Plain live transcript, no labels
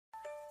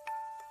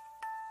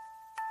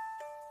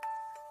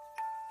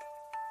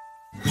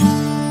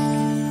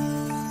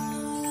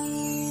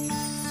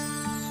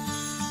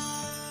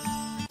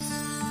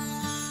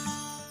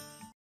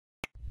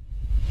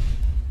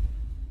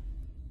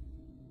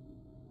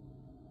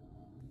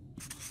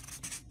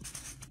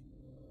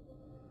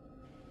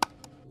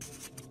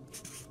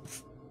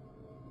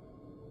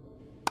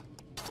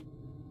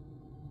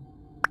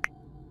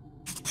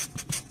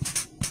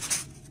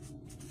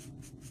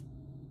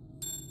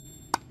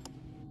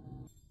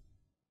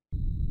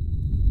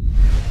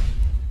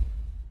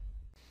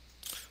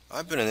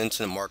I've been an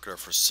internet marketer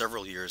for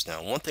several years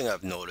now. One thing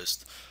I've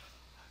noticed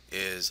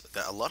is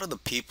that a lot of the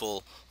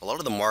people, a lot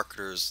of the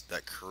marketers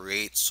that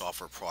create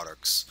software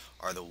products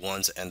are the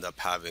ones that end up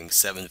having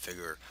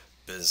seven-figure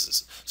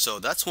businesses. So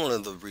that's one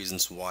of the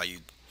reasons why you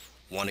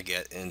want to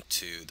get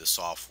into the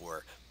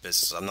software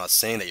business. I'm not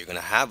saying that you're going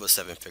to have a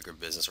seven-figure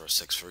business or a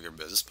six-figure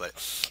business,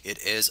 but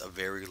it is a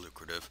very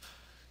lucrative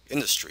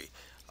industry.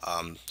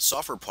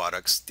 Software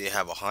products, they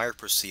have a higher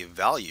perceived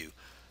value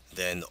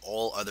than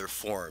all other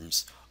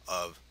forms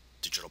of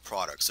digital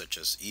products such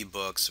as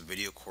ebooks,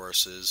 video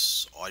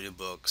courses,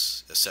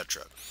 audiobooks,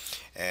 etc.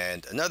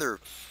 And another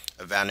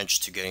advantage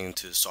to getting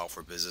into the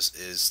software business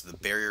is the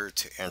barrier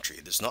to entry.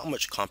 There's not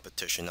much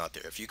competition out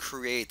there. If you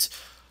create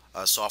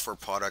a software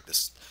product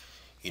that's,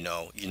 you're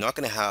not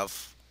going to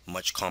have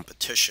much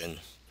competition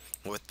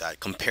with that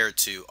compared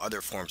to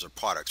other forms of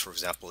products. For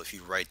example, if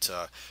you write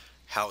a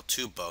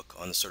how-to book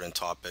on a certain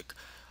topic,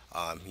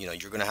 you're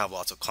going to have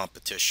lots of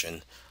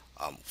competition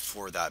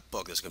for that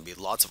book. There's going to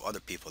be lots of other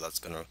people that's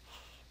going to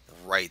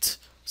write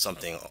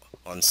something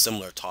on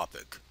similar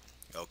topic.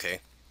 Okay.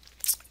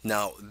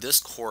 Now,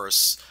 this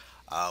course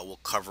will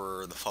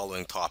cover the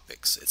following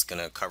topics. It's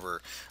going to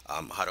cover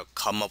how to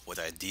come up with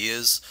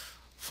ideas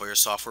for your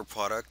software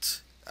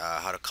product,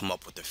 how to come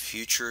up with the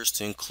features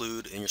to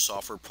include in your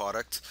software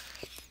product,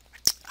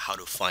 how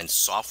to find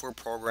software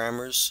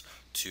programmers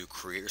to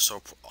create your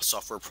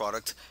software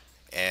product,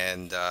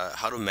 and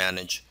how to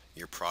manage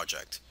your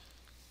project.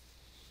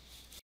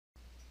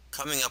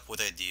 Coming up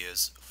with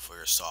ideas for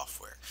your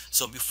software.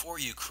 So before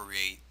you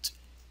create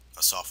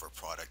a software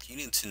product, you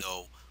need to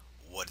know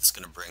what it's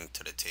going to bring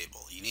to the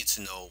table. You need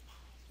to know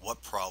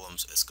what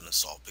problems it's going to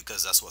solve,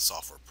 because that's what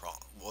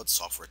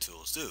software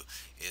tools do,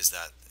 is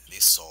that they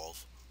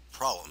solve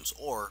problems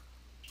or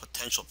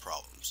potential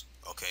problems.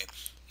 Okay,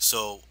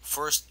 so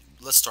first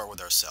let's start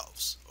with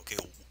ourselves. Okay,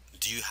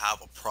 do you have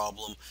a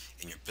problem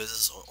in your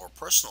business or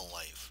personal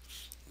life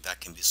that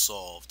can be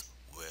solved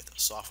with a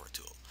software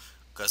tool?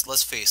 Because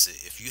let's face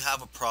it, if you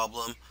have a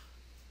problem,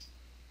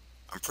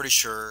 I'm pretty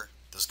sure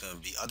there's going to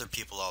be other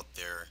people out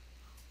there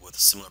with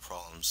similar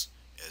problems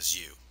as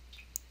you.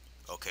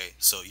 Okay,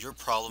 so your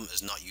problem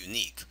is not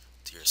unique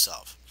to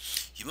yourself.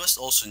 You must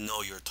also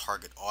know your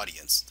target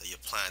audience that you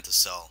plan to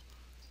sell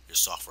your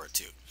software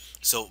to.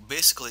 So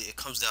basically, it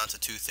comes down to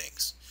two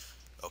things.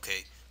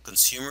 Okay,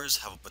 consumers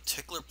have a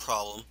particular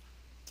problem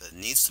that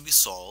needs to be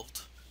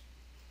solved,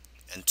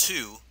 and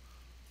two,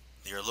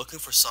 they are looking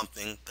for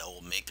something that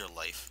will make their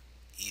life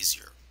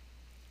easier.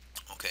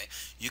 Okay,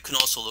 you can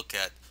also look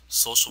at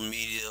social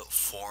media,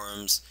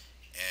 forums,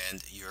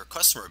 and your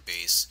customer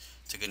base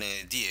to get an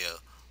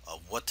idea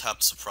of what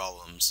types of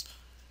problems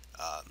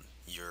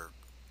your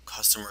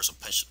customers or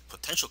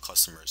potential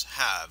customers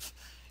have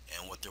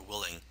and what they're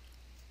willing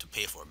to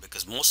pay for.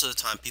 Because most of the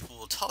time, people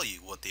will tell you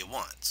what they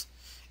want,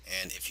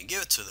 and if you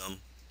give it to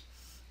them,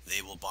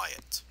 they will buy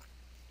it.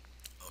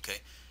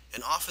 Okay,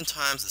 and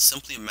oftentimes it's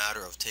simply a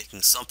matter of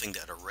taking something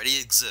that already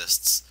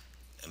exists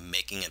and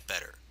making it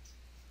better,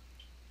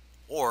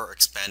 or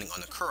expanding on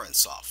the current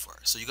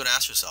software. So you got to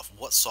ask yourself,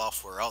 what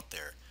software out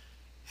there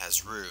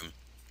has room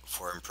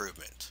for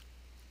improvement?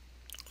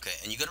 Okay,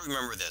 and you got to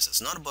remember this: it's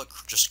not about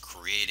just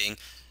creating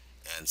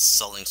and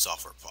selling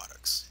software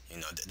products.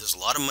 There's a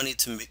lot of money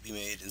to be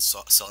made in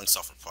selling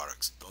software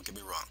products. Don't get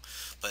me wrong,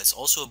 but it's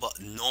also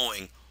about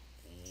knowing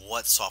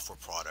what software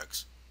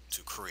products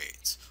to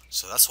create.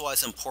 So that's why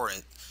it's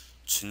important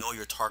to know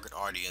your target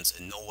audience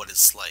and know what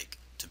it's like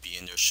to be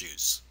in their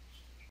shoes.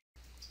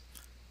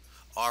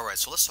 Alright,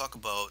 so let's talk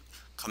about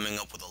coming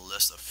up with a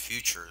list of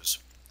features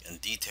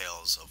and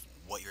details of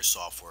what your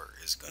software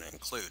is going to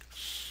include.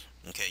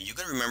 Okay, you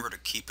got to remember to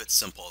keep it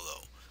simple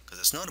though, because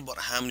it's not about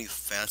how many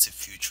fancy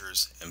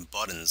features and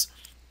buttons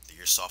that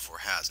your software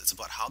has. It's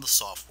about how the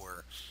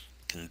software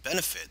can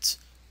benefit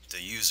the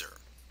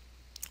user.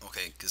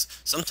 Okay, because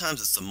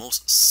sometimes it's the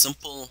most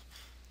simple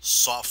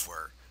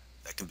software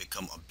that can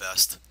become a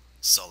best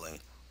selling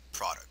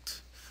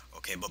product.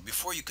 Okay, but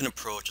before you can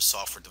approach a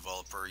software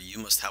developer, you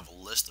must have a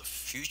list of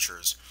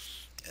features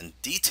and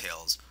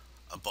details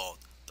about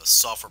the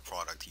software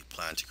product you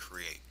plan to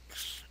create.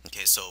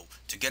 Okay, so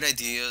to get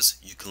ideas,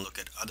 you can look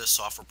at other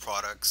software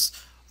products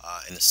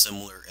in a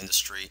similar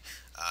industry,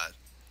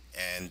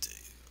 and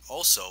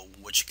also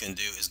what you can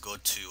do is go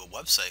to a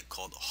website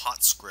called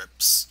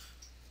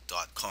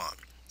hotscripts.com,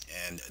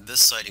 and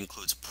this site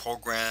includes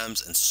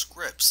programs and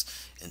scripts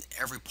in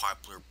every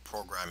popular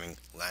programming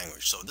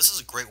language. So this is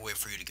a great way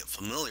for you to get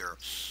familiar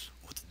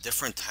with the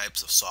different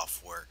types of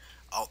software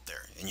out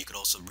there, and you could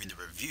also read the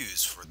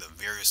reviews for the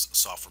various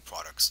software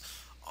products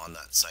on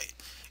that site.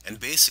 And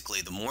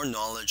basically, the more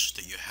knowledge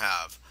that you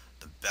have,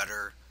 the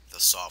better the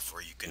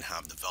software you can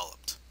have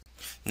developed.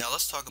 Now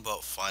let's talk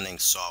about finding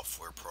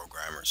software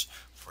programmers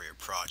for your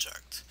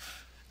project.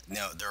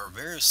 Now there are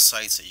various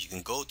sites that you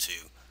can go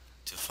to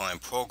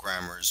find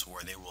programmers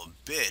where they will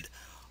bid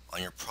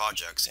on your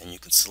projects, and you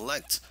can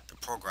select the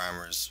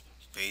programmers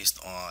based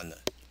on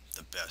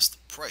the best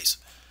price.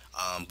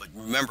 But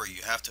remember,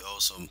 you have to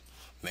also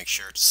make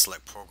sure to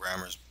select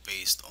programmers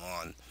based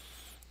on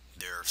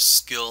their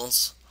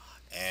skills,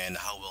 and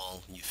how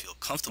well you feel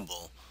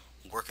comfortable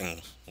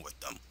working with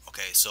them.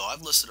 Okay, so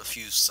I've listed a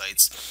few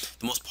sites,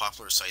 the most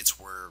popular sites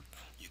where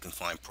you can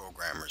find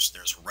programmers.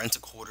 There's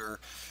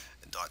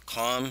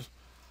rentacoder.com,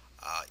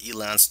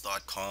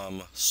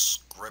 elance.com,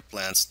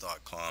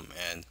 scriptlance.com,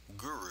 and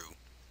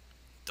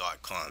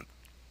guru.com.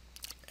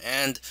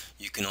 And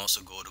you can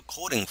also go to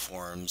coding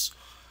forums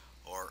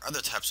or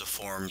other types of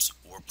forums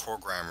where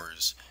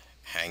programmers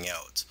hang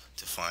out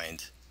to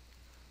find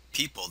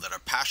people that are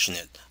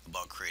passionate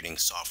about creating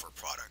software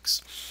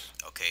products.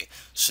 Okay,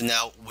 so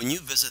now when you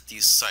visit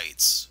these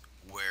sites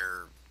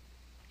where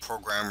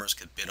programmers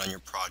could bid on your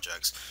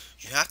projects,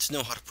 you have to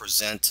know how to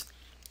present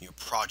your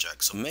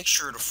project. So make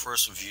sure to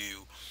first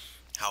review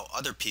how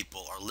other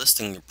people are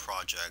listing your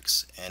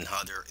projects and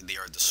how they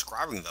are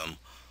describing them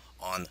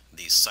on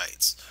these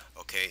sites.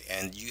 Okay,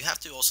 and you have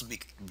to also be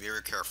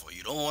very careful.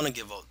 You don't want to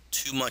give out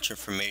too much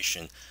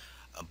information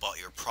about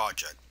your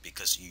project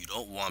because you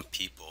don't want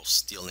people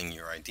stealing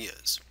your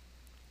ideas.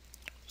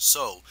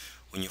 So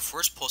when you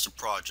first post a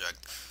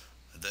project,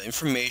 the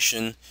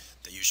information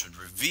that you should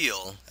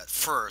reveal at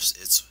first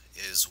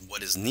is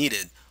what is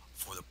needed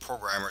for the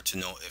programmer to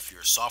know if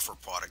your software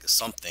product is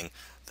something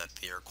that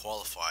they are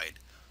qualified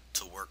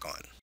to work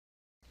on.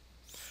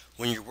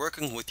 When you're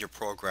working with your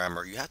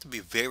programmer, you have to be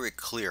very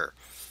clear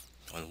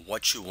on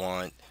what you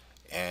want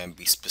and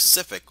be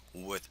specific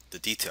with the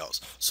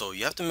details. So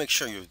you have to make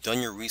sure you've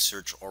done your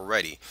research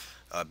already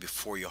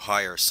before you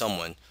hire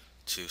someone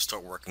to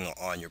start working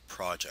on your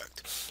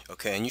project.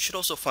 Okay, and you should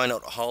also find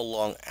out how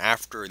long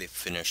after they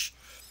finish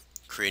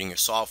creating your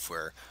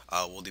software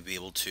will they be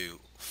able to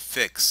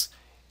fix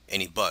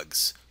any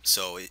bugs.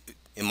 So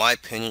in my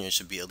opinion, it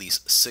should be at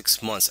least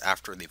 6 months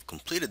after they've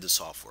completed the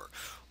software,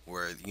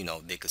 where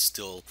they could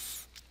still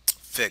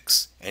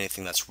fix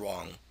anything that's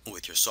wrong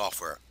with your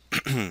software.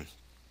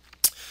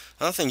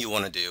 Another thing you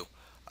want to do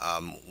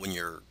when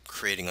you're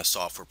creating a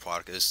software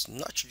product is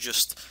not to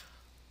just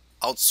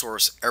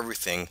outsource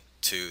everything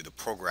to the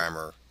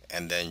programmer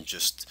and then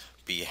just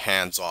be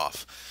hands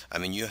off. I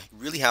mean, you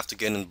really have to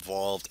get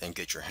involved and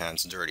get your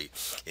hands dirty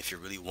if you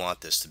really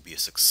want this to be a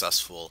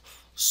successful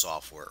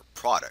software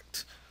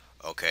product.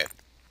 Okay,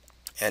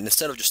 and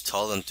instead of just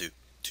telling them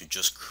to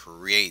just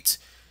create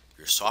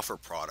your software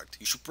product,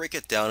 you should break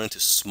it down into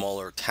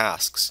smaller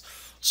tasks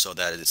so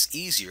that it's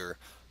easier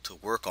to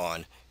work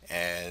on,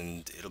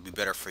 and it'll be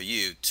better for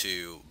you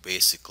to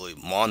basically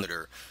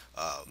monitor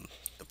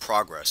the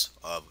progress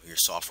of your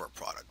software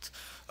product.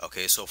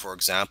 Okay, so for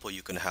example,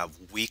 you can have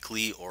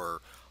weekly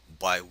or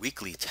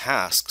bi-weekly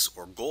tasks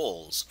or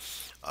goals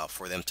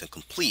for them to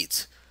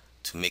complete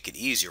to make it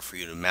easier for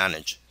you to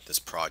manage this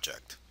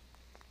project.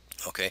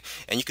 Okay,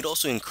 and you could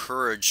also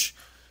encourage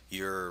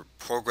your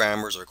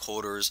programmers or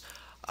coders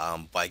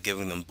by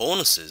giving them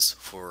bonuses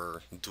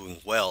for doing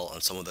well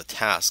on some of the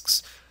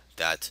tasks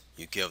that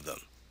you give them.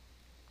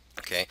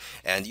 Okay,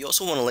 and you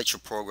also want to let your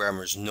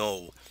programmers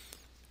know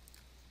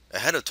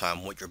ahead of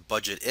time what your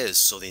budget is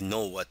so they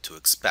know what to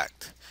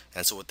expect.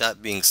 And so with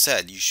that being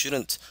said, you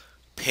shouldn't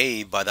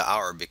pay by the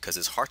hour because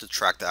it's hard to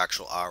track the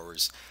actual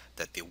hours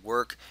that they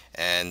work,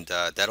 and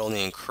that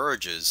only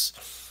encourages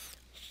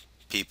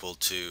people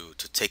to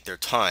take their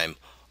time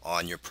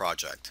on your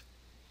project.